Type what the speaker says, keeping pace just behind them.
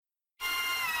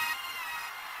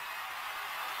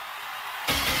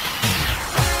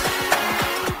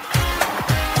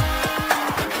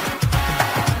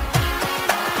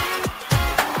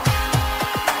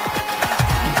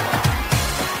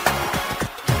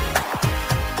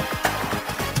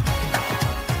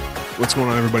What's going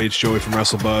on, everybody? It's Joey from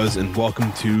WrestleBuzz, and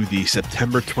welcome to the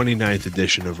September 29th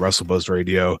edition of WrestleBuzz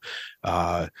Radio.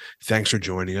 Thanks for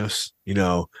joining us.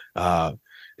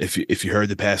 If you heard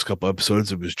the past couple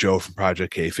episodes, it was Joe from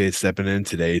Project Kayfabe stepping in.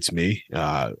 Today, it's me.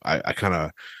 I kind of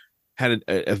had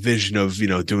a vision of,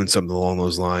 doing something along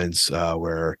those lines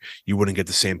where you wouldn't get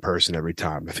the same person every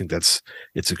time. I think it's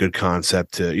a good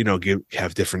concept to,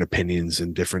 have different opinions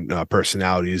and different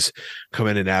personalities come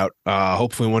in and out.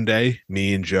 Hopefully one day,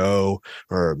 me and Joe,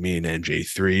 or me and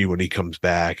NJ3, when he comes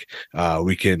back,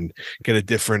 we can get a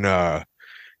different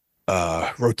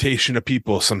rotation of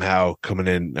people somehow coming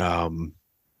in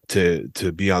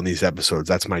to be on these episodes.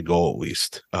 That's my goal, at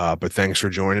least. But thanks for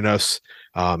joining us.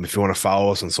 If you want to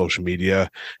follow us on social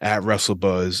media, at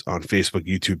WrestleBuzz on Facebook,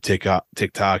 YouTube,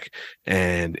 TikTok,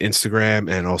 and Instagram,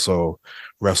 and also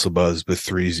WrestleBuzz with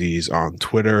 3 Z's on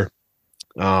Twitter.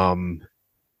 Man,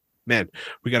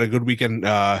 we got a good weekend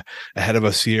ahead of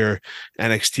us here.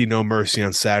 NXT No Mercy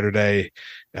on Saturday,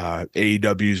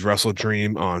 AEW's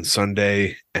WrestleDream on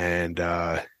Sunday, and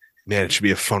man, it should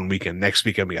be a fun weekend. Next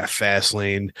weekend we got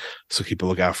Fastlane, so keep a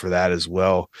lookout for that as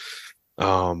well.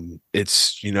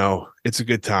 It's a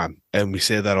good time, and we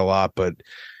say that a lot, but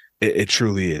it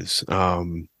truly is.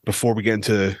 Before we get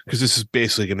into, because this is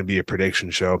basically going to be a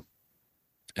prediction show,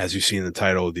 as you see in the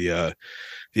title of the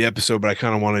episode, but I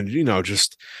kind of wanted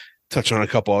just touch on a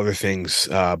couple other things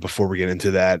before we get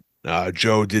into that.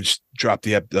 Joe did drop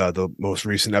the most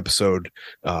recent episode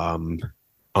on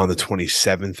the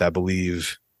 27th, I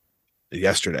believe,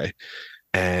 yesterday,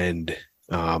 and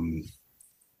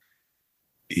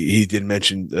he did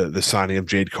mention the signing of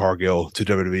Jade Cargill to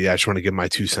WWE. I just want to give my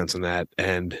 2 cents on that.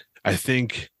 And I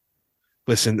think,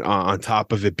 listen, on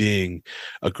top of it being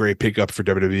a great pickup for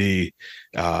WWE,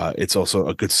 it's also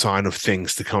a good sign of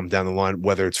things to come down the line,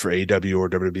 whether it's for AEW or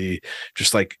WWE.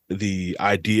 Just like the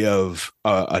idea of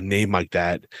a name like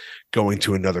that going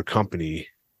to another company,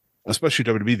 especially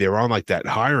WWE, they were on like that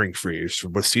hiring freeze for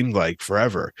what seemed like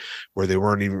forever, where they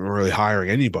weren't even really hiring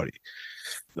anybody.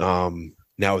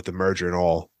 Now with the merger and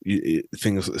all, it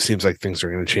seems like things are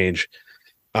going to change.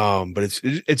 But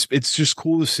it's just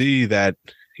cool to see that,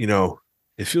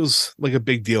 it feels like a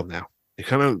big deal now. It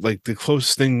kind of like the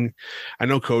closest thing. I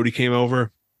know Cody came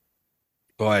over,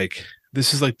 but like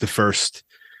this is like the first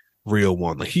real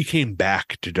one. Like he came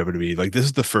back to WWE. Like this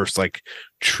is the first like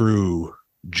true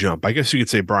jump. I guess you could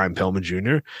say Brian Pillman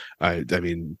Jr. I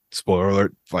mean, spoiler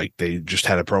alert, like they just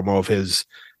had a promo of his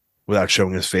without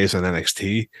showing his face on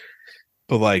NXT.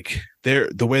 But like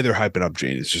the way they're hyping up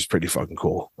Jade is just pretty fucking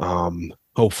cool.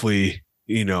 Hopefully,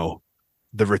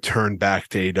 the return back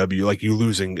to AEW, like you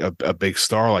losing a big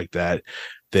star like that,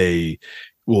 they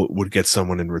would get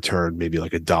someone in return, maybe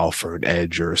like a Dolph or an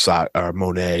Edge or a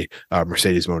Monet,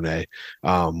 Mercedes Monet,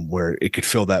 where it could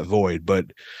fill that void.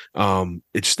 But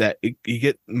it's that you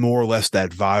get more or less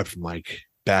that vibe from like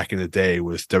back in the day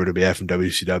with WWF and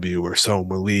WCW, where someone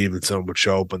would leave and someone would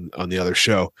show up on the other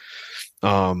show.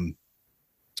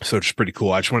 So it's pretty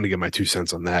cool. I just wanted to get my 2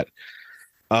 cents on that.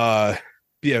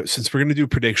 Yeah, since we're going to do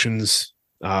predictions,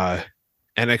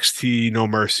 NXT No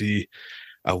Mercy,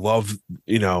 I love,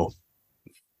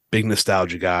 big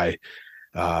nostalgia guy.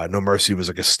 No Mercy was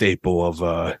like a staple of,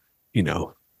 what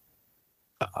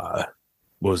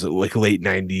was it, like late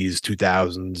 90s,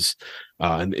 2000s.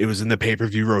 And it was in the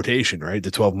pay-per-view rotation, right?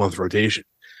 The 12-month rotation.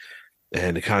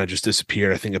 And it kind of just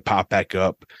disappeared. I think it popped back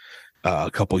up a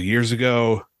couple years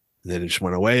ago. And then it just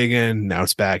went away again. Now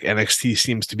it's back. NXT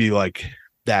seems to be like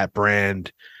that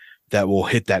brand that will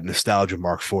hit that nostalgia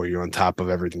mark for you on top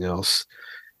of everything else,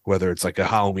 whether it's like a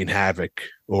Halloween Havoc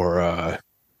or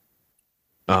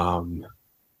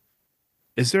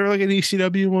is there like an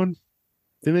ECW one?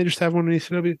 Didn't they just have one in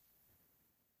ECW?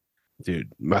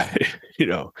 Dude, my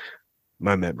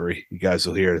memory, you guys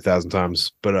will hear it 1,000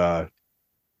 times. But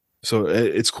so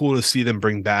it's cool to see them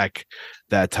bring back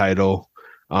that title.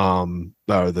 Or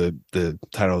the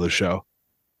title of the show.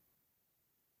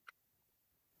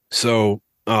 So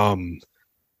I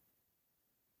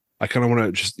kind of want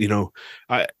to just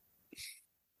I'm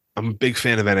a big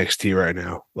fan of NXT right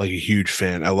now, like a huge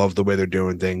fan. I love the way they're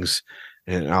doing things,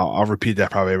 and I'll repeat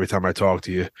that probably every time I talk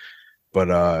to you. But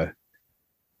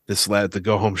the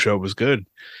go home show was good.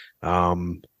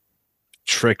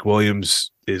 Trick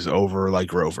Williams is over like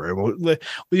Grover. Well,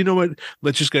 you know what?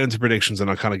 Let's just get into predictions, and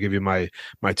I'll kind of give you my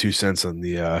 2 cents on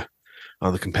the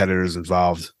competitors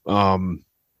involved. We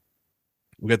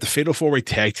got the Fatal 4-Way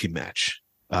Tag Team match.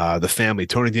 The family,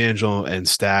 Tony D'Angelo and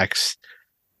Stax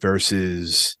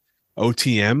versus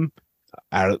OTM.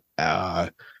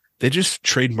 They just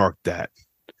trademarked that.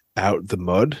 Out the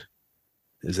Mud.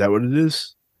 Is that what it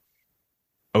is?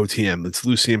 OTM. It's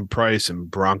Lucian Price and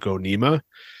Bronco Nima,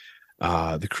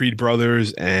 the Creed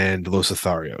brothers, and Los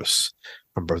Lotharios,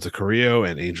 Humberto Carrillo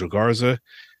and Angel Garza.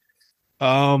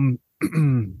 Um,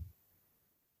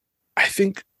 I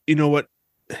think you know what.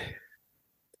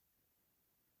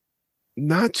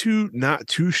 Not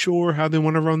too sure how they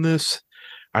want to run this.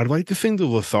 I'd like to think the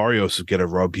Lotharios would get a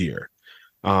rub here.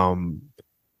 Um,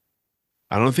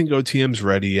 I don't think OTM's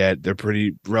ready yet. They're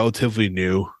pretty relatively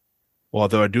new.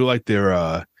 Although I do like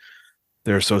their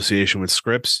association with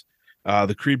Scripps.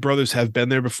 The Creed brothers have been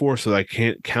there before, so I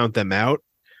can't count them out.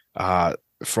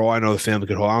 For all I know, the family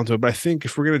could hold on to it. But I think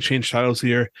if we're going to change titles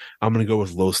here, I'm going to go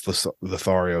with Los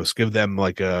Lotharios. Give them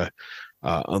like a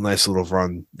nice little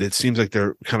run. It seems like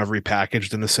they're kind of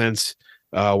repackaged in a sense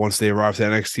once they arrive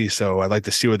at NXT. So I'd like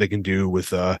to see what they can do with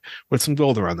some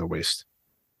gold around their waist.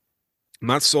 I'm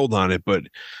not sold on it, but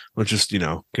let's just get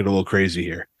a little crazy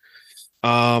here.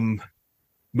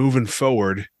 Moving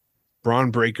forward,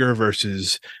 Braun Breaker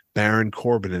versus Baron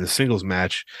Corbin in a singles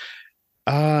match.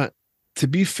 To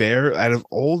be fair, out of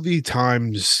all the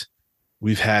times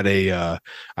we've had a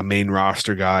main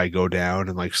roster guy go down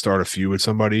and like start a feud with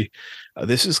somebody,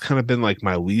 this has kind of been like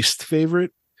my least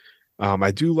favorite.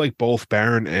 I do like both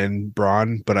Baron and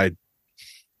Braun, but I'm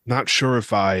not sure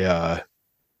if I'm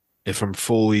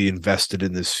fully invested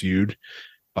in this feud.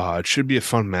 It should be a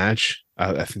fun match.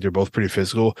 I think they're both pretty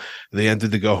physical. They ended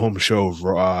the go home show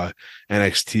of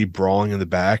NXT brawling in the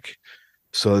back,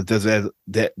 so it does add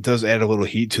a little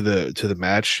heat to the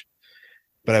match.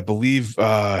 But I believe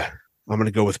I'm going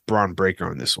to go with Braun Breaker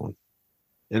on this one.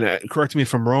 And correct me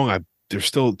if I'm wrong. There's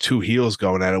still two heels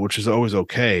going at it, which is always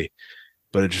okay,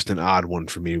 but it's just an odd one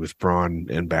for me with Braun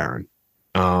and Baron,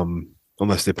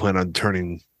 unless they plan on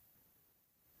turning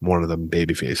one of them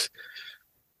babyface.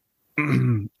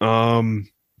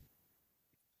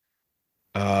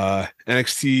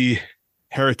 NXT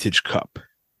Heritage Cup.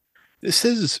 This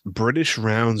says British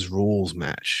Rounds Rules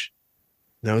match.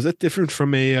 Now, is that different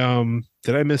from a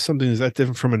did I miss something? Is that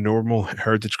different from a normal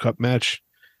Heritage Cup match?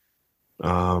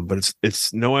 But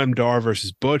it's Noam Dar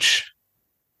versus Butch,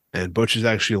 and Butch is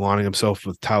actually aligning himself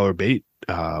with Tyler Bate,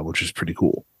 which is pretty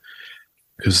cool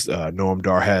because Noam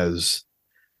Dar has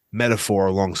Metaphor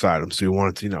alongside him, so you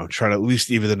wanted to try to at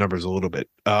least even the numbers a little bit.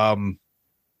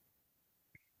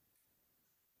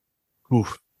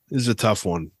 This is a tough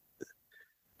one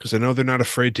because I know they're not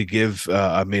afraid to give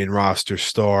a main roster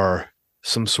star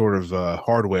some sort of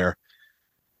hardware,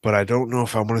 but I don't know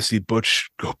if I want to see Butch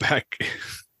go back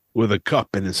with a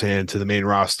cup in his hand to the main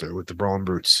roster with the Braun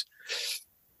Brutes.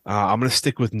 I'm going to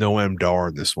stick with Noam Dar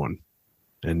in this one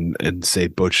and say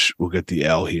Butch will get the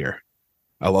L here.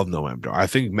 I love Noam Dar. I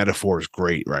think Metaphor is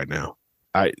great right now.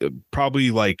 I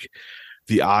probably like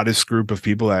the oddest group of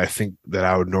people that I think that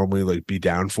I would normally like be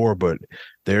down for, but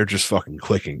they're just fucking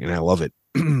clicking and I love it.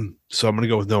 So I'm going to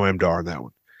go with Noam Dar on that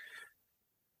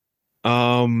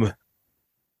one.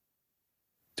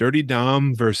 Dirty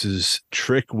Dom versus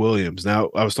Trick Williams.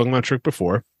 Now, I was talking about Trick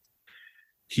before.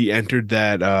 He entered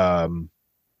that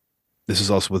this is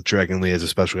also with Dragon Lee as a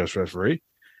special guest referee.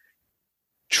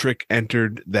 Trick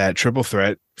entered that triple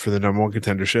threat for the number one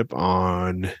contendership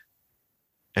on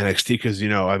NXT because,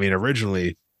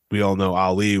 originally we all know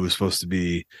Ali was supposed to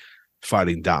be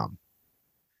fighting Dom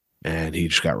and he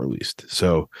just got released.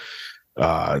 So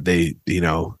they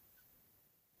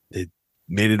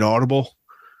made it audible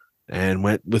and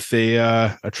went with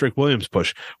a Trick Williams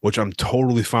push, which I'm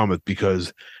totally fine with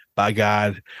because by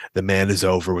God, the man is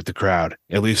over with the crowd,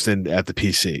 at least at the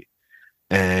PC.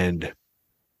 And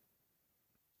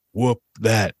whoop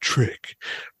that trick.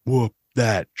 Whoop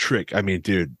that trick. I mean,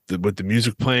 dude, with the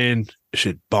music playing,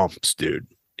 shit bumps, dude.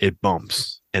 It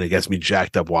bumps. And it gets me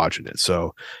jacked up watching it.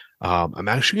 So I'm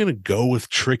actually going to go with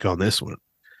Trick on this one.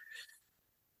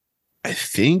 I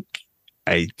think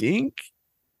I'm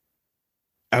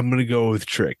going to go with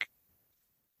Trick.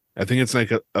 I think it's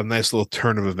like a nice little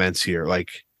turn of events here.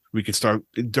 Like we could start.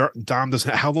 Dom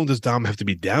doesn't. How long does Dom have to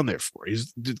be down there for?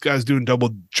 The guy's doing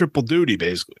triple duty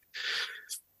basically.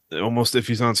 Almost if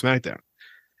he's on SmackDown.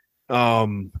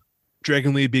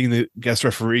 Dragon Lee being the guest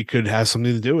referee could have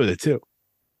something to do with it too.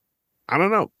 I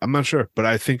don't know. I'm not sure, but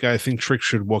I think Trick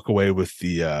should walk away with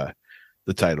the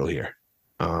title here.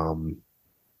 So I'm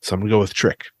gonna go with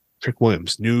Trick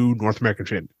Williams, new North American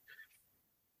champion.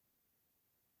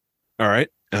 All right.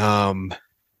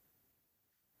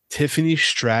 Tiffany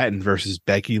Stratton versus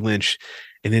Becky Lynch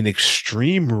in an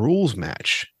Extreme Rules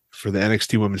match for the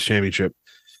NXT Women's Championship.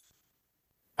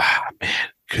 Man,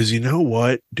 because you know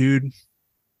what, dude?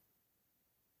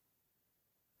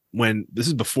 When this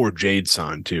is before Jade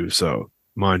signed too, so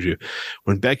mind you.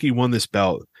 When Becky won this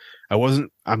belt, I was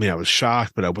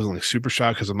shocked, but I wasn't like super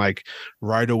shocked because I'm like,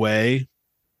 right away,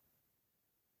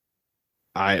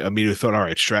 I immediately thought, all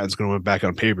right, Stratton's going to win back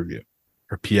on pay-per-view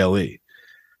or PLE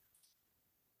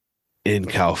in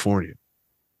California.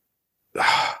 But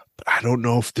I don't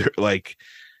know if they're like,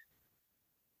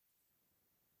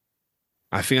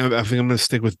 I think I'm going to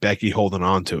stick with Becky holding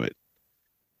on to it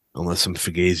unless some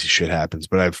Fugazi shit happens.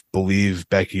 But I believe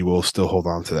Becky will still hold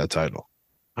on to that title.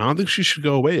 I don't think she should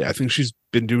go away. I think she's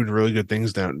been doing really good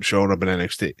things down, showing up in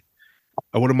NXT.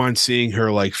 I wouldn't mind seeing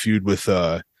her like feud with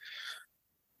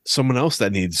someone else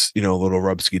that needs, a little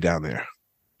rubski down there.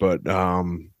 But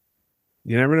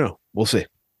you never know. We'll see.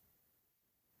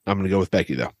 I'm going to go with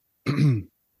Becky though. And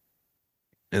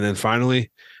then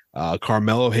finally,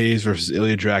 Carmelo Hayes versus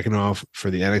Ilya Dragunov for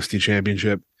the NXT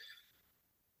Championship.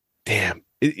 Damn,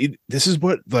 this is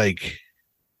what, like,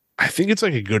 I think it's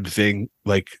like a good thing.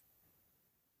 Like,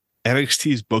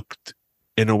 NXT is booked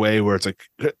in a way where it's like,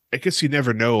 I guess you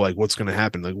never know like what's going to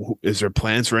happen. Like, is there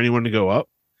plans for anyone to go up?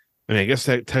 I mean, I guess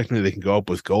that technically they can go up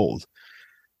with gold,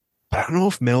 but I don't know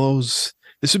if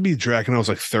this would be Dragunov's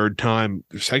like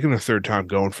second or third time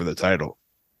going for the title.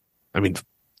 I mean,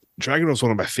 Dragunov's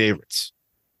one of my favorites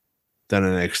than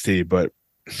NXT, but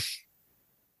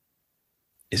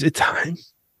is it time?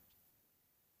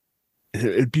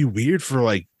 It'd be weird for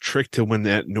like Trick to win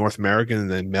that North American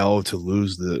and then Melo to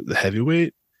lose the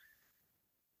heavyweight.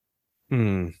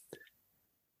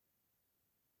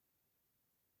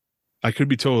 I could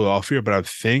be totally off here, but I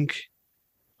think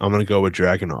I'm going to go with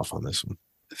Dragunov on this one.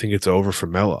 I think it's over for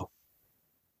Melo.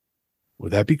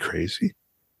 Would that be crazy?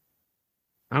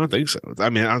 I don't think so. I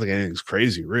mean, I don't think anything's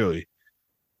crazy, really.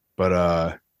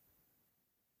 But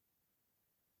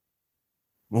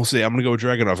we'll see. I'm going to go with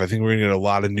Dragunov. I think we're going to get a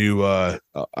lot of new, a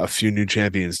few new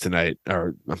champions tonight.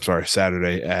 Or, I'm sorry,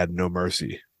 Saturday at No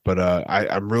Mercy. But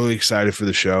I'm really excited for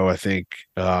the show. I think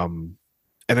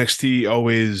NXT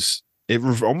always...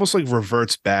 almost like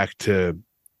reverts back to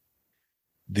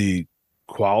the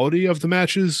quality of the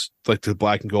matches, like the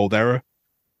black and gold era,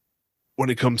 when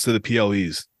it comes to the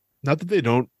PLEs. Not that they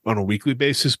don't on a weekly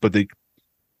basis, but they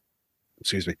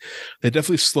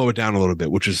definitely slow it down a little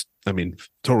bit, which is, I mean,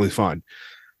 totally fine.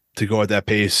 To go at that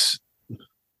pace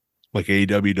like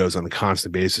AEW does on a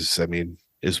constant basis, I mean,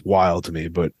 is wild to me.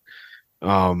 But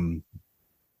I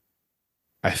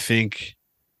think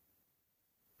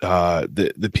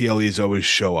the PLEs always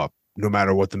show up no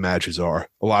matter what the matches are.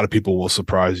 A lot of people will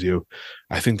surprise you.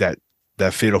 I think that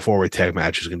fatal four-way tag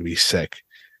match is going to be sick.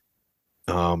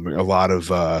 A lot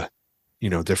of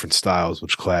different styles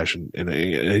which clash in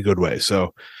a good way.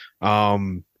 So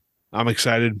I'm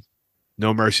excited.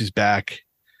 No Mercy's back.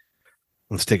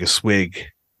 Let's take a swig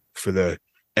for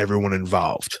everyone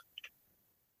involved.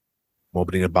 I'm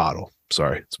opening a bottle.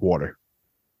 Sorry, it's water.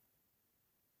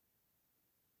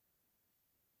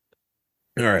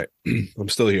 All right. I'm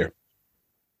still here.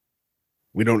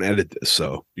 We don't edit this,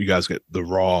 so you guys get the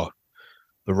raw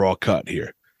cut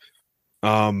here.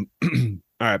 All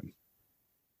right.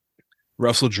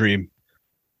 WrestleDream.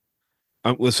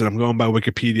 Listen, I'm going by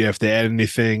Wikipedia. If they add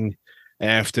anything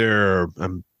after,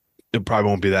 it probably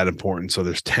won't be that important. So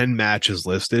there's 10 matches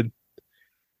listed.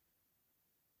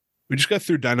 We just got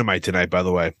through Dynamite tonight, by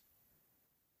the way.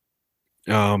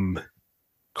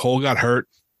 Cole got hurt.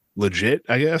 Legit,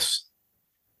 I guess.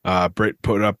 Britt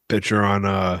put up a picture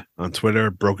on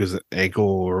Twitter, broke his ankle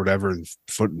or whatever,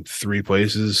 foot in 3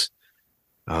 places.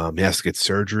 He has to get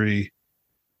surgery.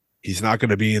 He's not going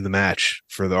to be in the match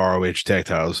for the ROH tag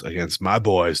titles against my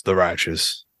boys, the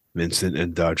Righteous, Vincent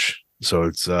and Dutch. So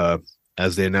it's,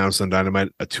 as they announced on Dynamite,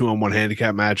 a 2-on-1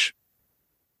 handicap match.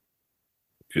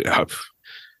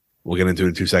 We'll get into it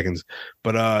in 2 seconds.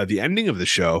 But the ending of the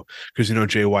show, because,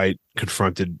 Jay White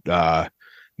confronted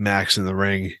Max in the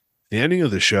ring. The ending of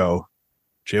the show,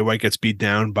 Jay White gets beat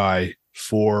down by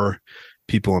 4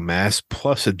 people in masks,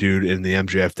 plus a dude in the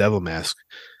MJF Devil mask.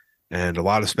 And a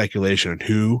lot of speculation on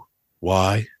who,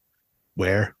 why,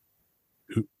 where,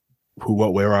 who,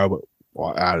 what, where, I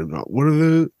don't know. What are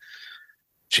the...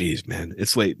 Jeez, man,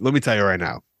 it's late. Let me tell you right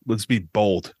now. Let's be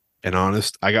bold and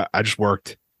honest. I just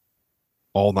worked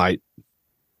all night.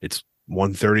 It's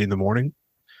 1:30 in the morning.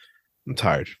 I'm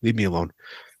tired. Leave me alone.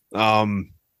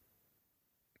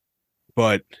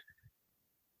 But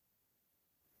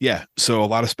yeah, so a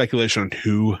lot of speculation on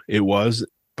who it was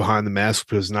behind the mask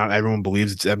because not everyone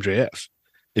believes it's MJF.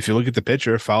 If you look at the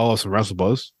picture, follow us on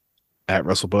WrestleBuzz at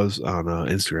WrestleBuzz on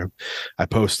Instagram. I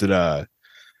posted a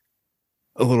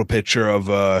little picture of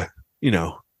the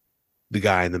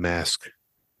guy in the mask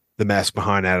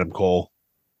behind Adam Cole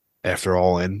after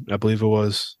All In, I believe it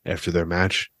was, after their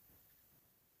match.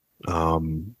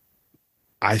 Um,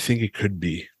 I think it could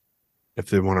be if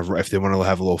they want to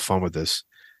have a little fun with this,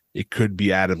 it could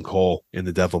be Adam Cole in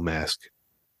the Devil Mask,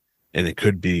 and it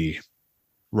could be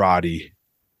Roddy,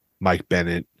 Mike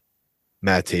Bennett,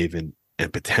 Matt Taven,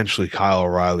 and potentially Kyle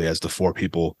O'Reilly as the four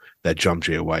people that jump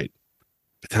Jay White,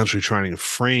 potentially trying to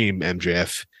frame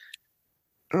MJF.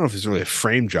 I don't know if it's really a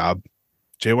frame job.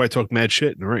 Jay White talked mad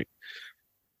shit in the ring.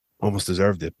 Almost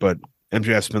deserved it, but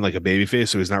MJF's been like a babyface,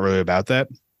 so he's not really about that.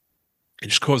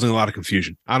 It's just causing a lot of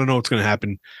confusion. I don't know what's going to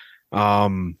happen.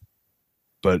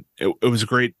 But it was a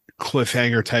great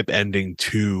cliffhanger type ending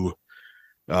to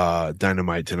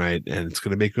Dynamite tonight, and it's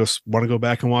going to make us want to go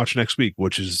back and watch next week,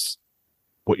 which is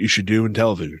what you should do in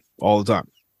television all the time.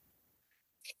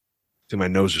 I think my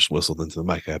nose just whistled into the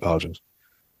mic. I apologize.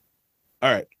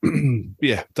 All right.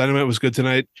 Yeah, Dynamite was good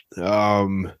tonight.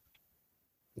 Got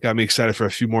me excited for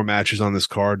a few more matches on this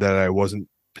card that I wasn't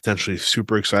potentially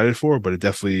super excited for, but it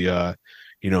definitely,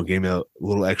 gave me a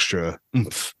little extra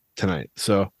oomph tonight.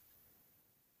 So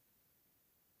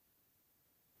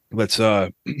let's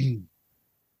get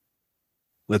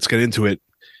into it.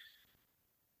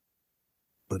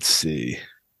 Let's see.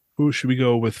 Who should we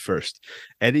go with first?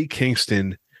 Eddie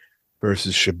Kingston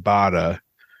versus Shibata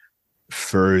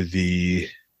for the...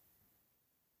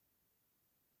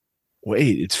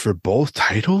 Wait, it's for both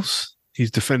titles?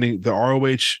 He's defending the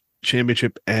ROH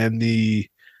Championship and the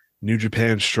New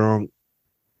Japan Strong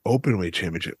Openweight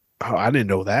Championship. Oh, I didn't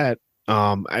know that.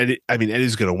 I mean,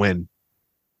 Eddie's going to win.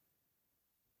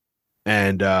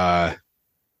 And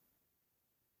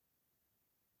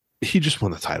he just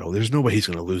won the title. There's no way he's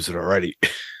going to lose it already.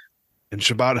 And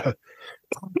Shibata,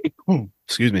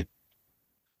 excuse me,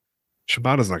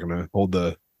 Shibata's not going to hold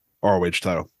the ROH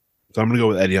title. So I'm going to go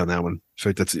with Eddie on that one. I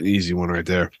feel like that's an easy one right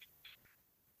there.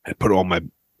 I put all my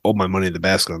money in the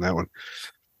basket on that one.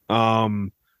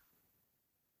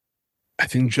 I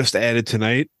think just added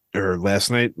tonight or last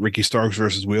night, Ricky Starks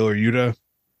versus Wheeler Yuta.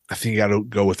 I think you got to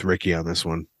go with Ricky on this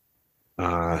one.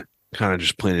 Kind of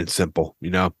just plain and simple,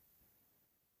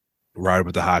 ride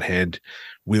with the hot hand.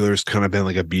 Wheeler's kind of been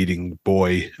like a beating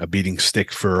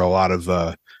stick for a lot of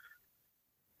the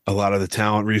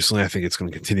talent recently. I think it's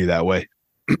going to continue that way.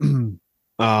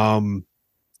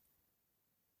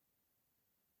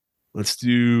 Let's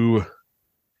do.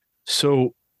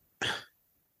 So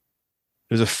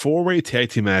there's a 4-way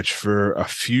tag team match for a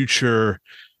future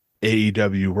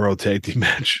AEW World Tag Team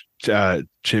match,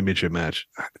 championship match.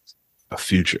 A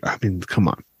future. I mean, come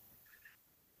on.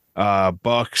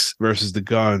 Bucks versus the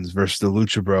Guns versus the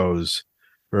Lucha Bros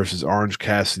versus Orange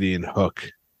Cassidy and Hook.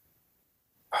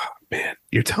 Oh, man,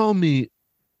 you're telling me.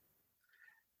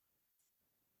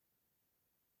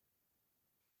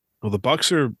 Well, the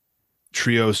Bucks are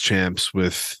trios champs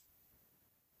with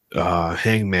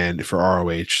Hangman for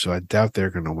ROH, so I doubt they're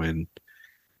going to win.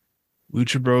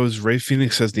 Lucha Bros, Ray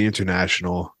Phoenix as the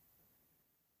International.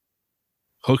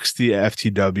 Hook's the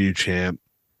FTW champ.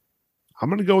 I'm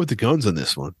going to go with the Guns on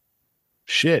this one.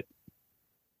 Shit.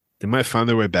 They might find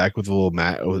their way back with a little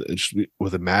match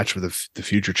with a match with the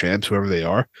future champs, whoever they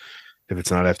are, if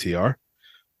it's not FTR.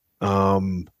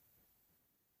 Who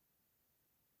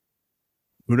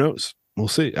knows? We'll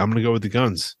see. I'm going to go with the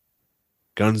Guns.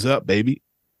 Guns up, baby.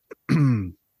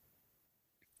 All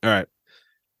right.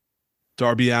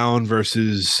 Darby Allin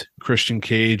versus Christian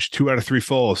Cage. 2 out of 3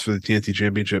 falls for the TNT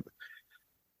Championship.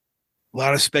 A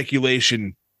lot of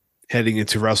speculation heading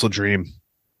into WrestleDream.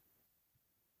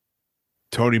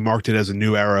 Tony marked it as a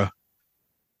new era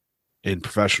in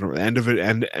professional end of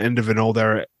an old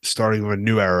era, starting with a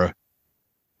new era.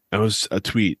 That was a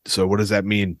tweet. So what does that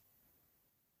mean?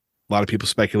 A lot of people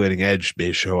speculating Edge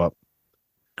may show up.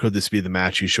 Could this be the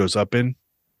match he shows up in?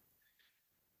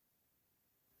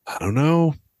 I don't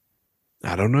know.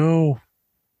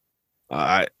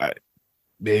 I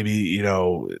maybe,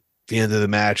 at the end of the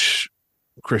match,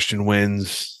 Christian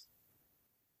wins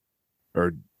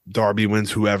or Darby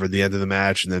wins, whoever, at the end of the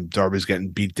match, and then Darby's getting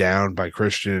beat down by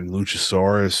Christian and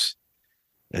Luchasaurus,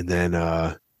 and then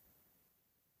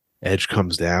Edge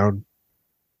comes down.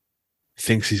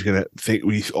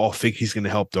 We all think he's gonna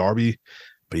help Darby,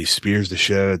 but he spears the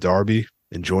shit out of Darby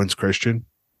and joins Christian.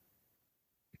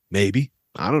 Maybe.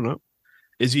 I don't know.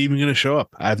 Is he even gonna show up?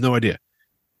 I have no idea.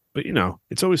 But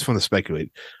it's always fun to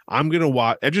speculate. I'm gonna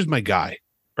watch. Edge is my guy,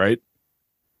 right?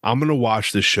 I'm gonna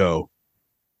watch the show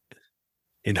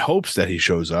in hopes that he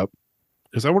shows up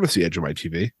because I want to see Edge on my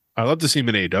TV. I love to see him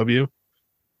in AEW.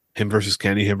 Him versus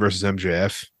Kenny, him versus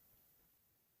MJF,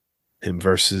 him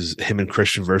and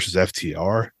Christian versus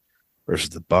FTR versus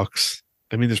the Bucks.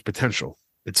 I mean, there's potential.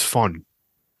 It's fun.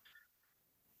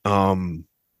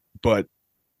 But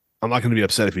I'm not going to be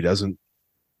upset if he doesn't.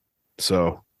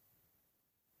 So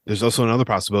there's also another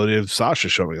possibility of Sasha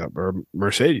showing up or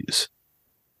Mercedes.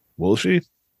 Will she?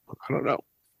 I don't know.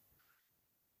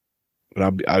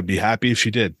 But I'd be happy if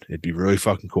she did. It'd be really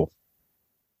fucking cool.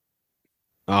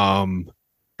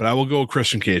 But I will go with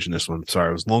Christian Cage in this one. Sorry,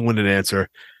 it was a long-winded answer,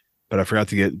 but I forgot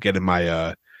to get in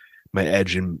my my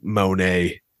Edge and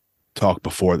Monet talk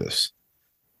before this.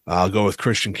 I'll go with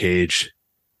Christian Cage,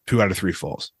 2 out of 3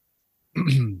 falls.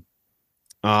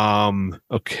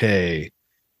 Okay.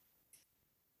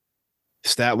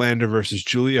 Statlander versus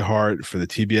Julia Hart for the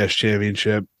TBS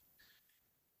Championship.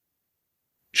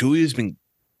 Julia's been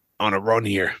on a run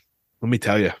here. Let me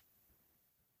tell you.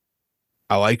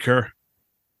 I like her.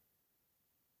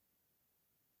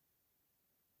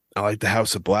 I like the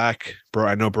House of Black. Bro,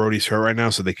 I know Brody's hurt right now,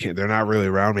 so they're not really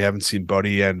around. We haven't seen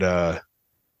Buddy and Malachi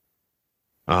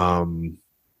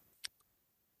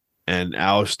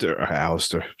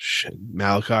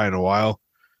in a while.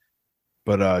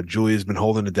 But Julia's been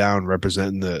holding it down,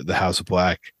 representing the House of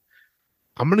Black.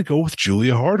 I'm gonna go with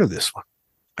Julia Hart on this one.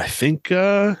 I think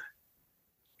I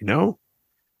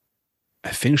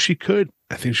think she could.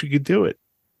 I think she could do it.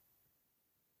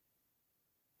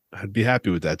 I'd be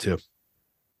happy with that too.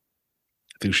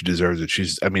 I think she deserves it.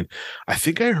 I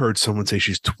think I heard someone say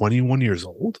she's 21 years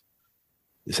old.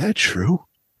 Is that true?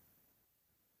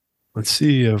 Let's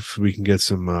see if we can get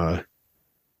some.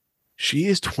 She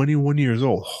is 21 years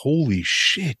old. Holy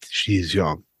shit, she is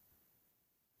young.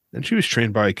 And she was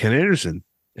trained by Ken Anderson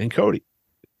and Cody.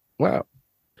 Wow.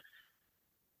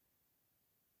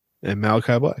 And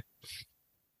Malachi Black.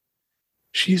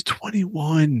 She's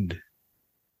 21.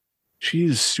 She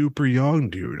is super young,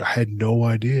 dude. I had no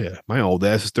idea. My old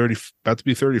ass is 30, about to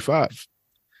be 35.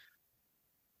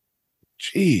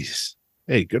 Jeez.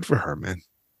 Hey, good for her, man.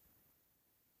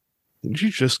 Didn't she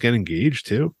just get engaged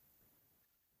too?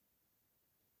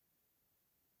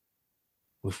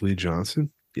 With Lee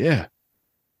Johnson? Yeah.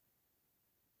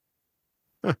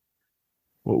 Huh.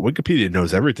 Well, Wikipedia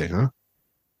knows everything, huh?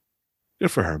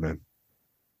 Good for her, man.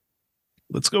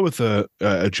 Let's go with a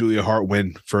Julia Hart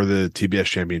win for the TBS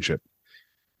Championship.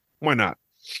 Why not?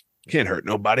 Can't hurt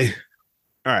nobody.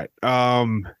 All right.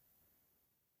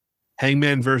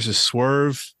 Hangman versus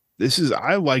Swerve.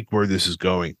 I like where this is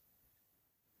going.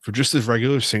 For just this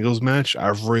regular singles match, I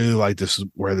really like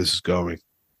where this is going.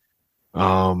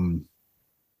 I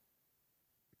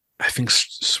think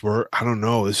Swerve, I don't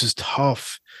know. This is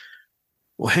tough.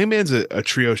 Well, Hangman's a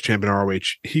trios champion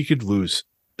ROH. He could lose.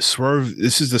 Swerve,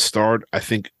 this is the start. I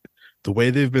think the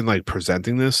way they've been like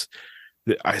presenting this,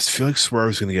 I feel like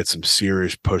Swerve's going to get some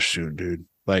serious push soon, dude.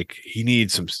 Like he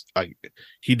needs some, like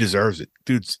he deserves it.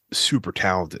 Dude's super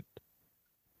talented.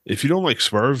 If you don't like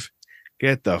Swerve,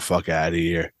 get the fuck out of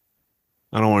here.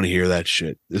 I don't want to hear that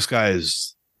shit. This guy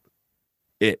is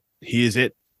it. He is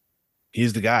it.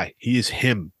 He's the guy. He is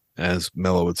him, as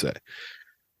Mello would say.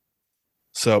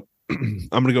 So I'm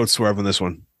going to go with Swerve on this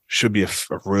one. Should be a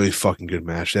really fucking good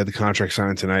match. They had the contract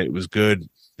signed tonight. It was good.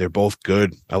 They're both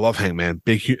good. I love Hangman.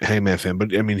 Big Hangman fan,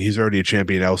 but I mean, he's already a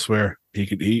champion elsewhere. He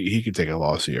could take a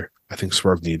loss here. I think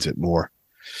Swerve needs it more.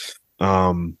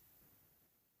 FTR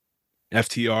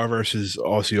versus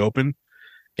Aussie Open,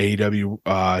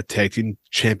 AEW Tag Team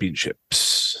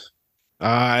Championships.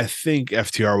 I think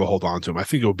FTR will hold on to him. I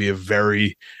think it will be a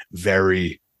very,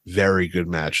 very, very good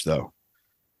match, though.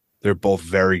 They're both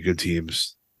very good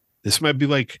teams. This might be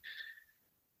like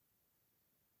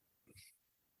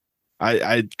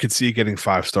I could see getting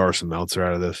 5 stars from Meltzer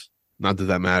out of this. Not that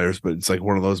that matters, but it's like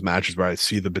one of those matches where I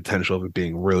see the potential of it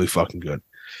being really fucking good.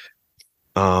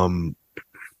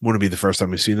 Wouldn't be the first time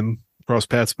we see them cross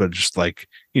paths, but just like,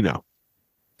 the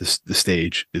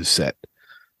stage is set.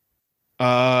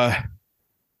 Where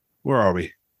are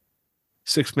we?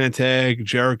 6-man tag,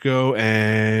 Jericho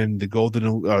and the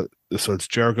Golden. So it's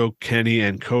Jericho, Kenny,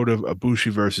 and Kota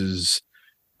Ibushi versus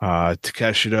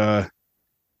Takeshita,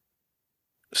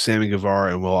 Sammy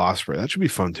Guevara, and Will Ospreay. That should be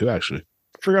fun too. Actually,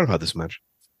 I forgot about this match.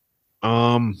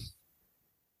 Don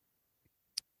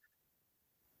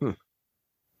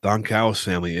Callis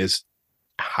family is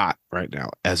hot right now,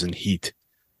 as in heat.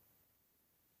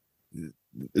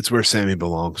 It's where Sammy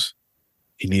belongs.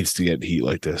 He needs to get heat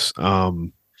like this.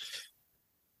 The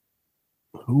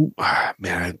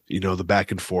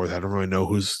back and forth. I don't really know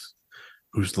who's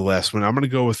the last one. I'm gonna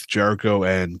go with Jericho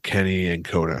and Kenny and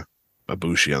Kota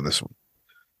Ibushi on this one.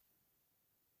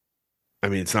 I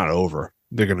mean, it's not over.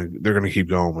 They're gonna keep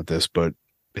going with this, but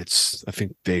I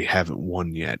think they haven't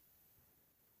won yet.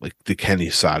 Like the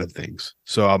Kenny side of things.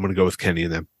 So I'm gonna go with Kenny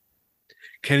and them.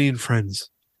 Kenny and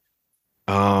friends.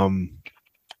 Let me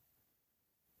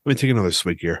take another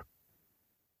swig here.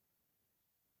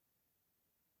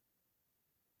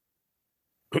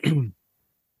 All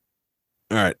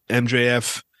right,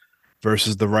 MJF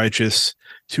versus the Righteous,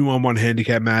 2-on-1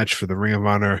 handicap match for the Ring of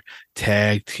Honor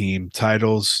tag team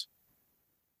titles.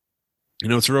 You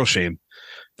know, it's a real shame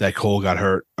that Cole got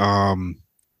hurt. But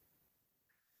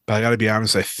I got to be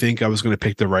honest, I think I was going to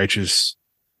pick the Righteous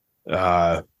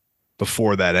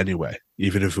before that anyway,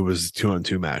 even if it was a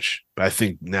 2-on-2 match. But I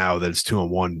think now that it's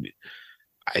 2-on-1,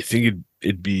 I think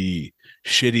it'd be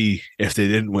shitty if they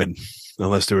didn't win,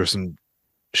 unless there were some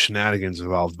shenanigans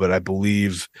involved. But I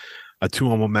believe a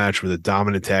 2-on-1 match with a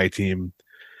dominant tag team,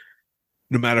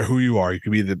 no matter who you are, you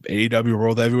could be the AEW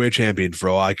World Heavyweight Champion for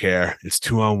all I care. It's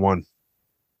 2-on-1.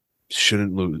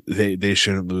 Shouldn't lose. They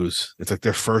shouldn't lose. It's like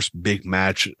their first big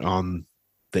match on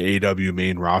the AEW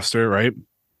main roster, right?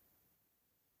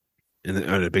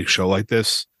 On a big show like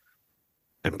this.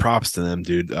 And props to them,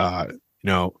 dude.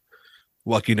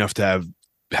 Lucky enough to have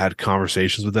had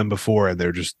conversations with them before, and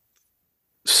they're just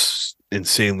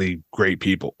insanely great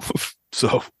people.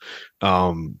 So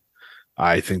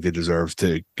I think they deserve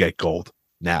to get gold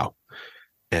now.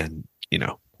 And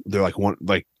they're like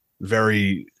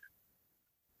very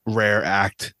rare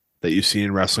act that you see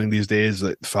in wrestling these days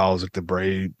that follows like the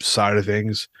Bray side of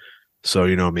things. So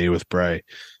me with Bray,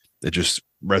 it just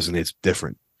resonates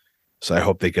different. So I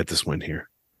hope they get this win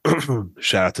here.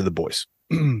 Shout out to the boys.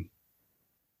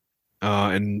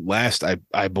 And last,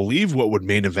 I believe what would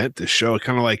main event this show,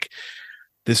 kind of like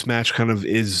this match kind of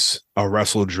is a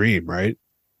WrestleDream, right?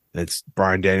 It's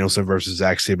Bryan Danielson versus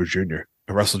Zack Sabre Jr.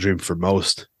 A WrestleDream for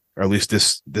most, or at least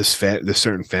this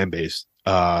certain fan base.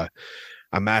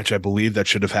 A match I believe that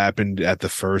should have happened at the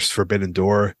first Forbidden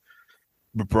Door,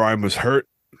 but Bryan was hurt.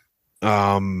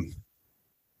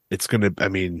 It's gonna. I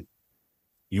mean,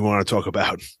 you want to talk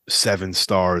about 7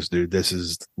 stars, dude? This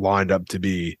is lined up to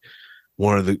be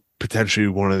potentially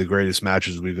one of the greatest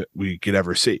matches we could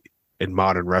ever see in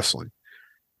modern wrestling.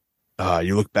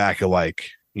 You look back at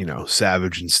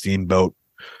Savage and Steamboat.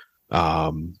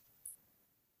 Who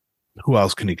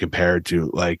else can you compare it to?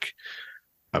 Like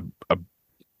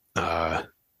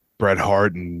Bret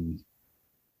Hart and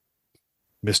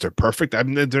Mr. Perfect. I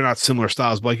mean, they're not similar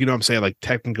styles, but what I'm saying? Like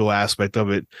technical aspect of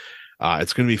it.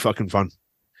 It's gonna be fucking fun.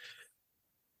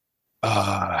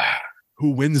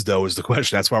 Who wins though is the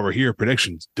question. That's why we're here.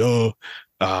 Predictions. Duh.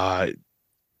 I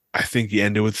think you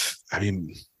ended with. I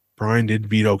mean, Bryan did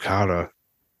beat Okada.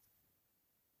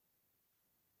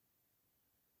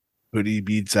 Could he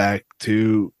beat Zack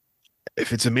too?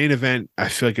 If it's a main event, I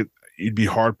feel like you'd be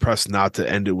hard pressed not to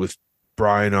end it with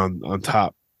Bryan on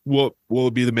top. Will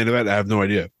it be the main event? I have no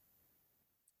idea.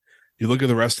 You look at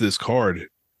the rest of this card.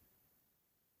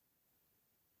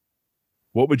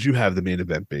 What would you have the main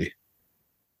event be?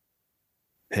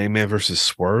 Hangman versus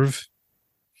Swerve?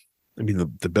 I mean,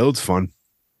 the build's fun.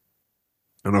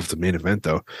 I don't know if it's the main event,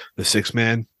 though. The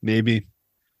 6-man, maybe,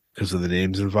 because of the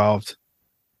names involved.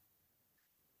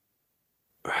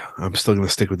 I'm still going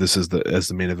to stick with this as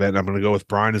the main event. I'm going to go with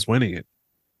Bryan as winning it.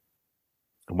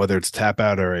 And whether it's tap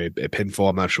out or a pinfall,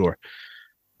 I'm not sure.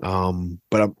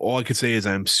 But all I can say is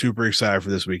I'm super excited for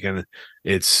this weekend.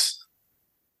 It's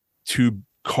 2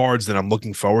 cards that I'm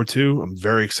looking forward to. I'm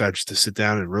very excited just to sit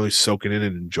down and really soak it in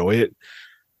and enjoy it.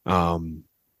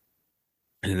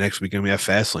 And the next weekend we have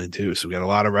Fastlane too. So we got a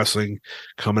lot of wrestling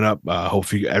coming up.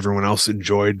 Hopefully everyone else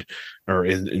enjoyed or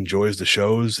enjoys the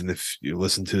shows. And if you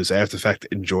listen to this after the fact,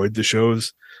 enjoyed the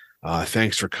shows,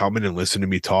 thanks for coming and listening to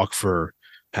me talk for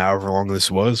however long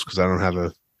this was. Cause I don't have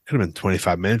could have been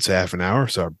 25 minutes, half an hour.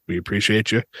 So we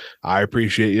appreciate you. I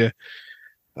appreciate you.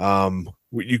 I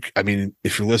mean,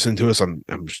 if you're listening to us I'm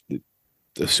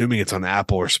assuming it's on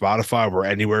Apple or Spotify or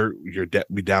anywhere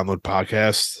we download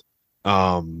podcasts.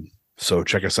 So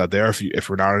check us out there. If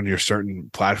we're not on your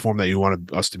certain platform that you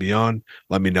want us to be on,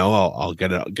 let me know. I'll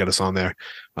get us on there.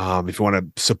 If you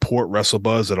want to support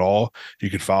WrestleBuzz at all, you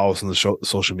can follow us on the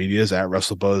social medias at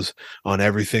WrestleBuzz on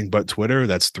everything but Twitter.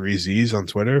 That's 3 Z's on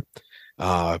Twitter.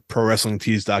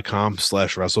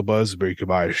 ProWrestlingTees.com/WrestleBuzz, where you can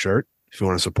buy a shirt if you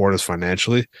want to support us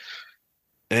financially.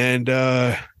 And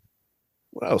what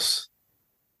else?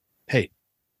 Hey,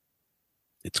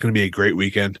 it's going to be a great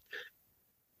weekend.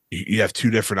 You have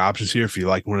 2 different options here. If you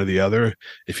like one or the other,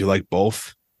 if you like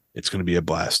both, it's going to be a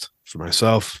blast for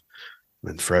myself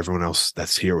and for everyone else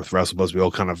that's here with WrestleBuzz. We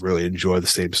all kind of really enjoy the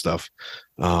same stuff.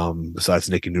 Besides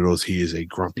Nicky Noodles, he is a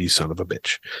grumpy son of a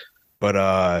bitch. But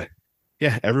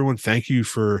yeah, everyone, thank you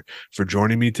for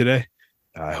joining me today.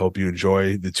 I hope you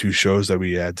enjoy the 2 shows that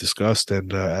we had discussed.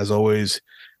 And as always,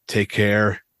 take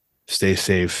care, stay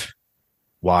safe,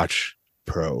 watch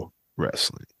pro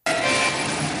wrestling.